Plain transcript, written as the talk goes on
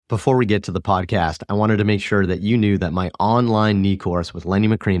Before we get to the podcast, I wanted to make sure that you knew that my online knee course with Lenny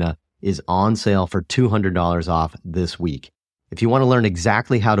Macrina is on sale for $200 off this week. If you want to learn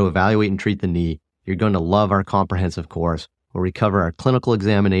exactly how to evaluate and treat the knee, you're going to love our comprehensive course where we cover our clinical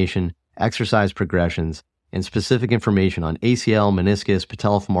examination, exercise progressions, and specific information on ACL, meniscus,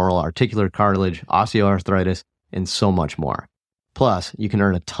 patellofemoral, articular cartilage, osteoarthritis, and so much more. Plus, you can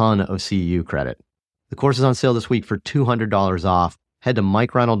earn a ton of CEU credit. The course is on sale this week for $200 off. Head to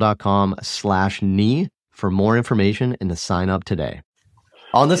MikeReinold.com/knee for more information and to sign up today.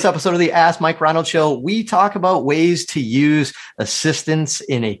 On this episode of the Ask Mike Reinold Show, we talk about ways to use assistance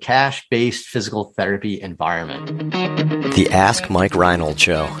in a cash-based physical therapy environment. The Ask Mike Reinold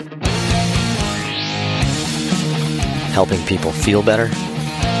Show. Helping people feel better,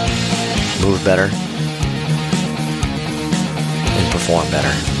 move better, and perform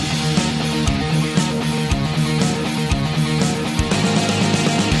better.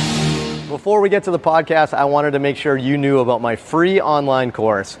 Before we get to the podcast, I wanted to make sure you knew about my free online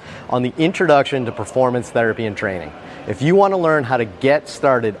course on the Introduction to Performance Therapy and Training. If you want to learn how to get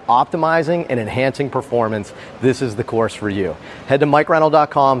started optimizing and enhancing performance, this is the course for you. Head to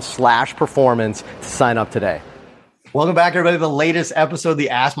MikeReinold.com/performance to sign up today. Welcome back, everybody, to the latest episode of the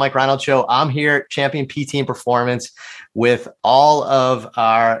Ask Mike Reinold Show. I'm here at Champion PT and Performance with all of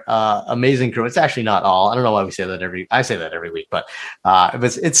our amazing crew. It's actually not all. I don't know why we say that I say that every week, but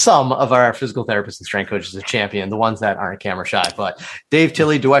it's some of our physical therapists and strength coaches at Champion, the ones that aren't camera shy. But Dave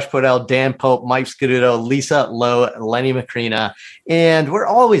Tilley, Dewesh Podell, Dan Pope, Mike Scaduto, Lisa Lowe, Lenny Macrina. And we're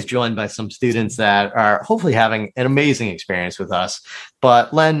always joined by some students that are hopefully having an amazing experience with us.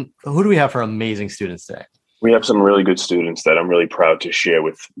 But Len, who do we have for amazing students today? We have some really good students that I'm really proud to share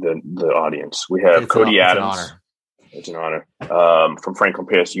with the audience. We have Cody Adams. It's an honor. From Franklin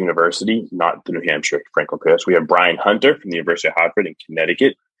Pierce University, not the New Hampshire, Franklin Pierce. We have Brian Hunter from the University of Hartford in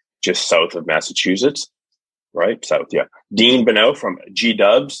Connecticut, just south of Massachusetts. Right? South, yeah. Dean Bonneau from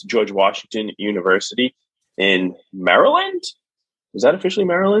G-Dubs, George Washington University in Maryland. Is that officially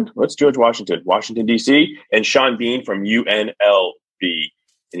Maryland? What's George Washington? Washington, D.C. And Sean Bean from UNLV in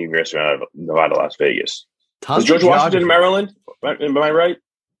the University of Nevada, Las Vegas. Is George Washington in Maryland? Am I right?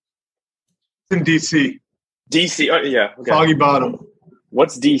 In DC. DC, yeah. Okay. Foggy Bottom.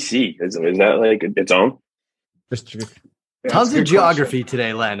 What's DC? Is that like its own? Tons of geography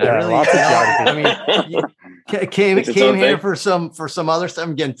today, Len. Yeah, lots of geography. I mean, you came here for some other stuff.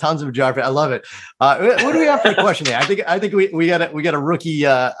 I'm getting tons of geography. I love it. What do we have for a question there? I think we got a rookie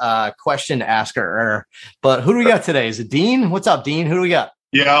question asker. But who do we got today? Is it Dean? What's up, Dean? Who do we got?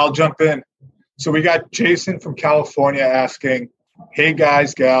 Yeah, I'll jump in. So we got Jason from California asking, hey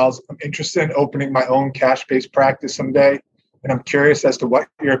guys, gals, I'm interested in opening my own cash-based practice someday, and I'm curious as to what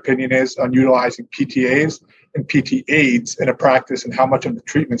your opinion is on utilizing PTAs and PT aids in a practice, and how much of the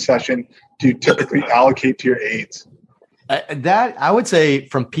treatment session do you typically allocate to your aids? That I would say,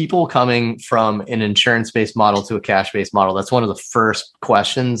 from people coming from an insurance-based model to a cash-based model, that's one of the first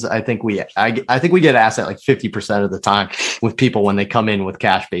questions I think we get asked that like 50% of the time with people when they come in with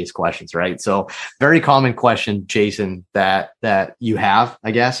cash-based questions, right? So very common question, Jason, that you have,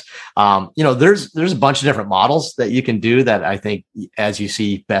 I guess. There's a bunch of different models that you can do that I think, as you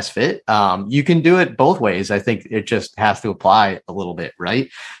see best fit. You can do it both ways. I think it just has to apply a little bit, right?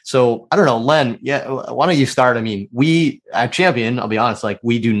 So I don't know, Len, why don't you start? I mean, we at Champion, I'll be honest, like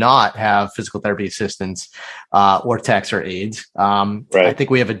we do not have physical therapy assistants or techs or aides. Right. I think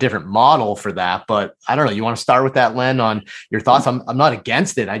we have a different model for that, but I don't know. You want to start with that, Len, on your thoughts? I'm not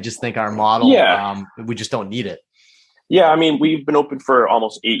against it. I just think our model, we just don't need it. Yeah. I mean, we've been open for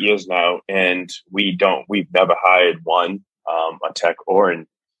almost 8 years now, and we've never hired a tech or a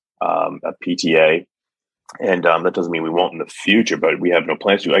PTA. And that doesn't mean we won't in the future, but we have no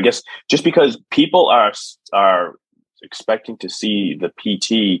plans to. I guess just because people are expecting to see the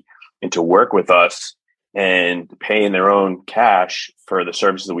PT and to work with us and paying their own cash for the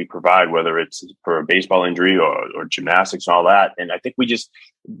services that we provide, whether it's for a baseball injury or gymnastics and all that. And I think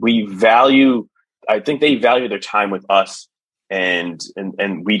they value their time with us, and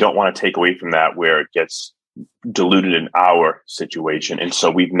we don't want to take away from that where it gets diluted in our situation. And so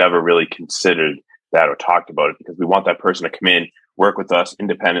we've never really considered that or talked about it, because we want that person to come in, work with us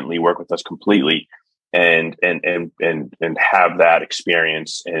independently, work with us completely, and have that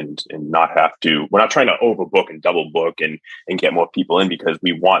experience, and not have to. We're not trying to overbook and double book and get more people in, because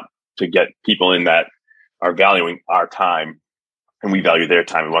we want to get people in that are valuing our time, and we value their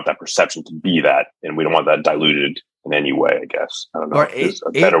time. We want that perception to be that, and we don't want that diluted in any way, I guess. I don't know. There's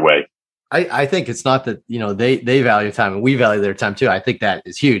a better way. I think it's not that, they value time and we value their time too. I think that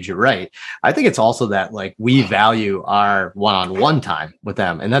is huge. You're right. I think it's also that like we value our one-on-one time with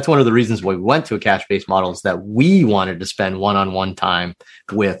them. And that's one of the reasons why we went to a cash-based model, is that we wanted to spend one-on-one time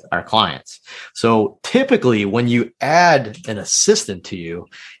with our clients. So typically when you add an assistant to you,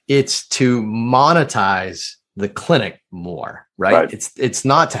 it's to monetize the clinic more, right? It's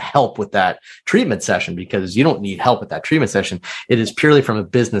not to help with that treatment session, because you don't need help with that treatment session. It is purely from a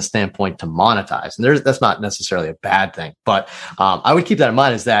business standpoint to monetize. And that's not necessarily a bad thing, but I would keep that in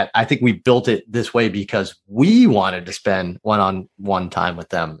mind, is that I think we built it this way because we wanted to spend one-on-one time with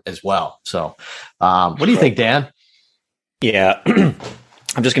them as well. So what do you think, Dan? Yeah.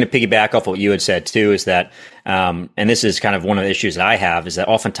 I'm just going to piggyback off what you had said too, is that, and this is kind of one of the issues that I have, is that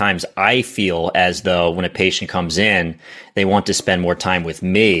oftentimes I feel as though when a patient comes in, they want to spend more time with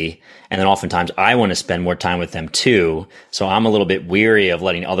me. And then oftentimes I want to spend more time with them too. So I'm a little bit weary of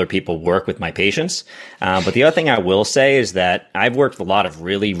letting other people work with my patients. But the other thing I will say is that I've worked with a lot of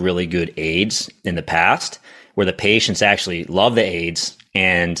really, really good aides in the past, where the patients actually love the aides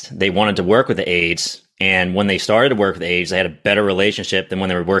and they wanted to work with the aides. And when they started to work with aides, they had a better relationship than when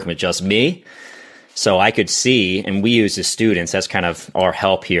they were working with just me. So I could see, and we use as students, that's kind of our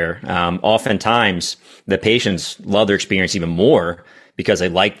help here. Oftentimes, the patients love their experience even more because they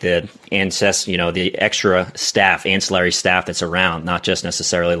like the the extra staff, ancillary staff that's around, not just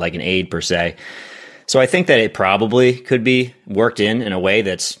necessarily like an aide per se. So I think that it probably could be worked in a way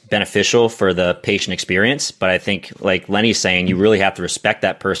that's beneficial for the patient experience. But I think, like Lenny's saying, you really have to respect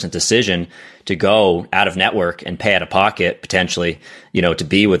that person's decision to go out of network and pay out of pocket potentially, to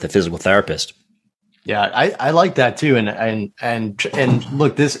be with a physical therapist. Yeah, I like that too. And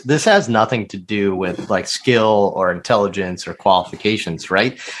look, this has nothing to do with like skill or intelligence or qualifications,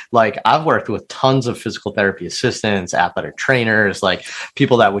 right? Like I've worked with tons of physical therapy assistants, athletic trainers, like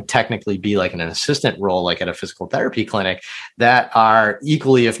people that would technically be like in an assistant role, like at a physical therapy clinic, that are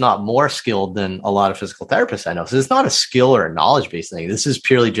equally, if not more skilled than a lot of physical therapists I know. So it's not a skill or a knowledge-based thing. This is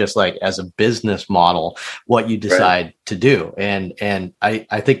purely just like as a business model, what you decide to do. And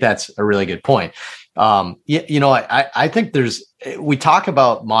I think that's a really good point. I think we talk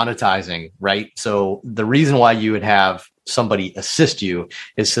about monetizing, right? So the reason why you would have somebody assist you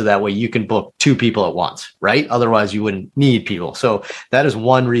is so that way you can book two people at once, right? Otherwise you wouldn't need people. So that is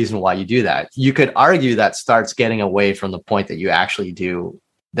one reason why you do that. You could argue that starts getting away from the point that you actually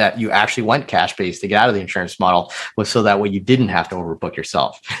went cash-based to get out of the insurance model, was so that way you didn't have to overbook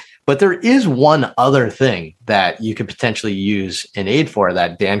yourself. But there is one other thing that you could potentially use an aid for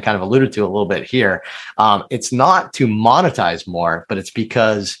that Dan kind of alluded to a little bit here. It's not to monetize more, but it's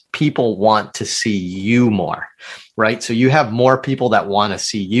because people want to see you more, right? So you have more people that want to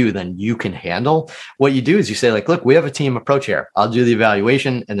see you than you can handle. What you do is you say like, look, we have a team approach here. I'll do the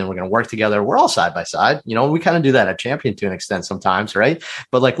evaluation and then we're going to work together. We're all side by side. We kind of do that at Champion to an extent sometimes, right?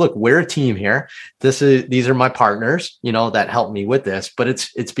 But like, look, we're a team here. These are my partners, that help me with this, but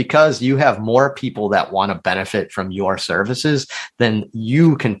it's because you have more people that want to benefit from your services than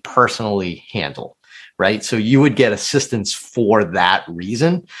you can personally handle. Right. So you would get assistance for that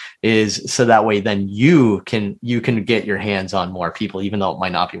reason, is so that way then you can get your hands on more people, even though it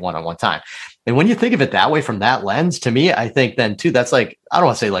might not be one-on-one time. And when you think of it that way, from that lens, to me, I think then too, that's like, I don't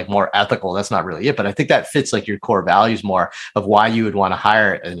want to say like more ethical. That's not really it, but I think that fits like your core values more of why you would want to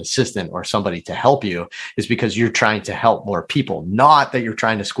hire an assistant or somebody to help you, is because you're trying to help more people, not that you're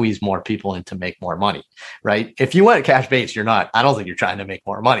trying to squeeze more people in to make more money, right? If you went cash based, I don't think you're trying to make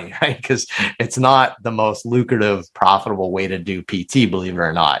more money, right? Because it's not the most lucrative, profitable way to do PT, believe it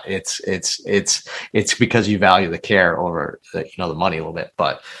or not. It's because you value the care over the money a little bit.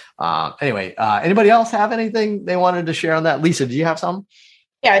 But anyway, anybody else have anything they wanted to share on that? Lisa, do you have some?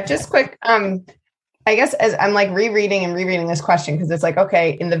 Yeah, just quick. I guess as I'm like rereading this question, because it's like,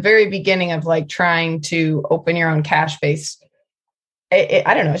 okay, in the very beginning of like trying to open your own cash base,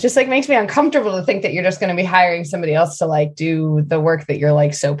 I don't know. It's just like makes me uncomfortable to think that you're just going to be hiring somebody else to like do the work that you're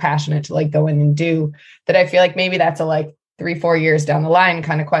like so passionate to like go in and do, that I feel like maybe that's a like 3-4 years down the line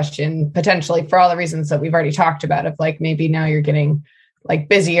kind of question, potentially, for all the reasons that we've already talked about, of like maybe now you're getting like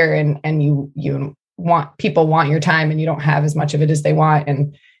busier and you people want your time and you don't have as much of it as they want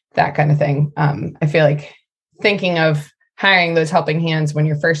and that kind of thing. I feel like thinking of hiring those helping hands when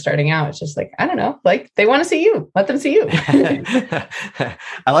you're first starting out. It's just like, I don't know, like they want to see you, let them see you. I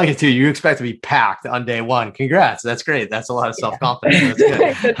like it too. You expect to be packed on day one. Congrats. That's great. That's a lot of self-confidence.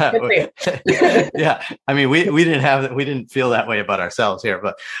 That's good. Yeah. I mean, we didn't feel that way about ourselves here,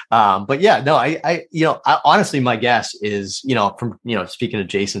 but yeah, no, I honestly, my guess is, from, speaking to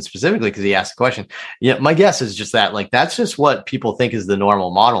Jason specifically, because he asked the question, my guess is just that, like, that's just what people think is the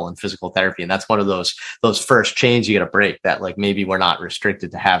normal model in physical therapy. And that's one of those first chains you got to break, that like, maybe we're not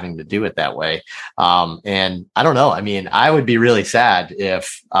restricted to having to do it that way. And I don't know. I mean, I would be really sad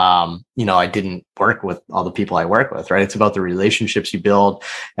if, I didn't work with all the people I work with, right? It's about the relationships you build.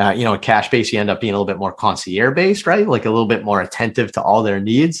 At cash base, you end up being a little bit more concierge based, right? Like a little bit more attentive to all their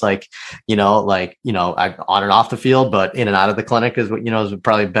needs, on and off the field, but in and out of the clinic is what, is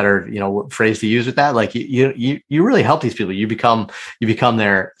probably a better, phrase to use with that. Like you really help these people. You become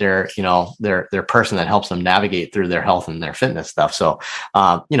their person that helps them navigate through their health and their fitness stuff. So,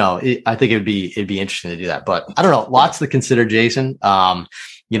 I think it'd be interesting to do that, but I don't know, lots to consider, Jason.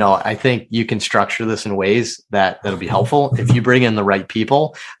 I think you can structure this in ways that'll be helpful. If you bring in the right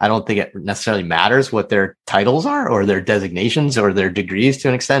people, I don't think it necessarily matters what their titles are or their designations or their degrees to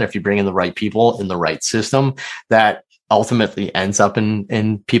an extent. If you bring in the right people in the right system, that ultimately ends up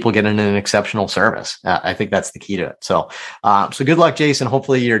in people getting an exceptional service. I think that's the key to it. So good luck, Jason.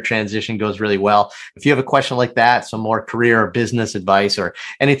 Hopefully your transition goes really well. If you have a question like that, some more career or business advice or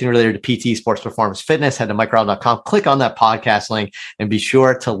anything related to PT, sports performance, fitness, head to MikeRyl.com, click on that podcast link, and be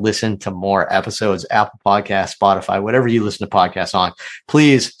sure to listen to more episodes, Apple Podcasts, Spotify, whatever you listen to podcasts on.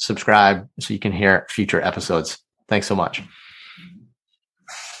 Please subscribe so you can hear future episodes. Thanks so much.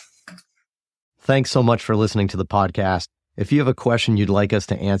 Thanks so much for listening to the podcast. If you have a question you'd like us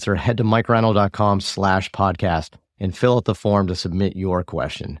to answer, head to MikeRyl.com/podcast and fill out the form to submit your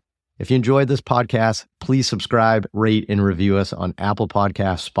question. If you enjoyed this podcast, please subscribe, rate, and review us on Apple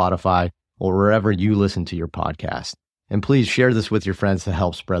Podcasts, Spotify, or wherever you listen to your podcast. And please share this with your friends to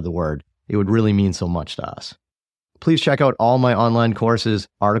help spread the word. It would really mean so much to us. Please check out all my online courses,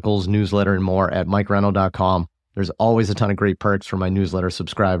 articles, newsletter, and more at MikeRyl.com. There's always a ton of great perks for my newsletter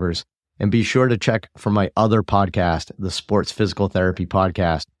subscribers. And be sure to check for my other podcast, the Sports Physical Therapy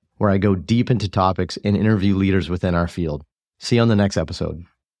Podcast, where I go deep into topics and interview leaders within our field. See you on the next episode.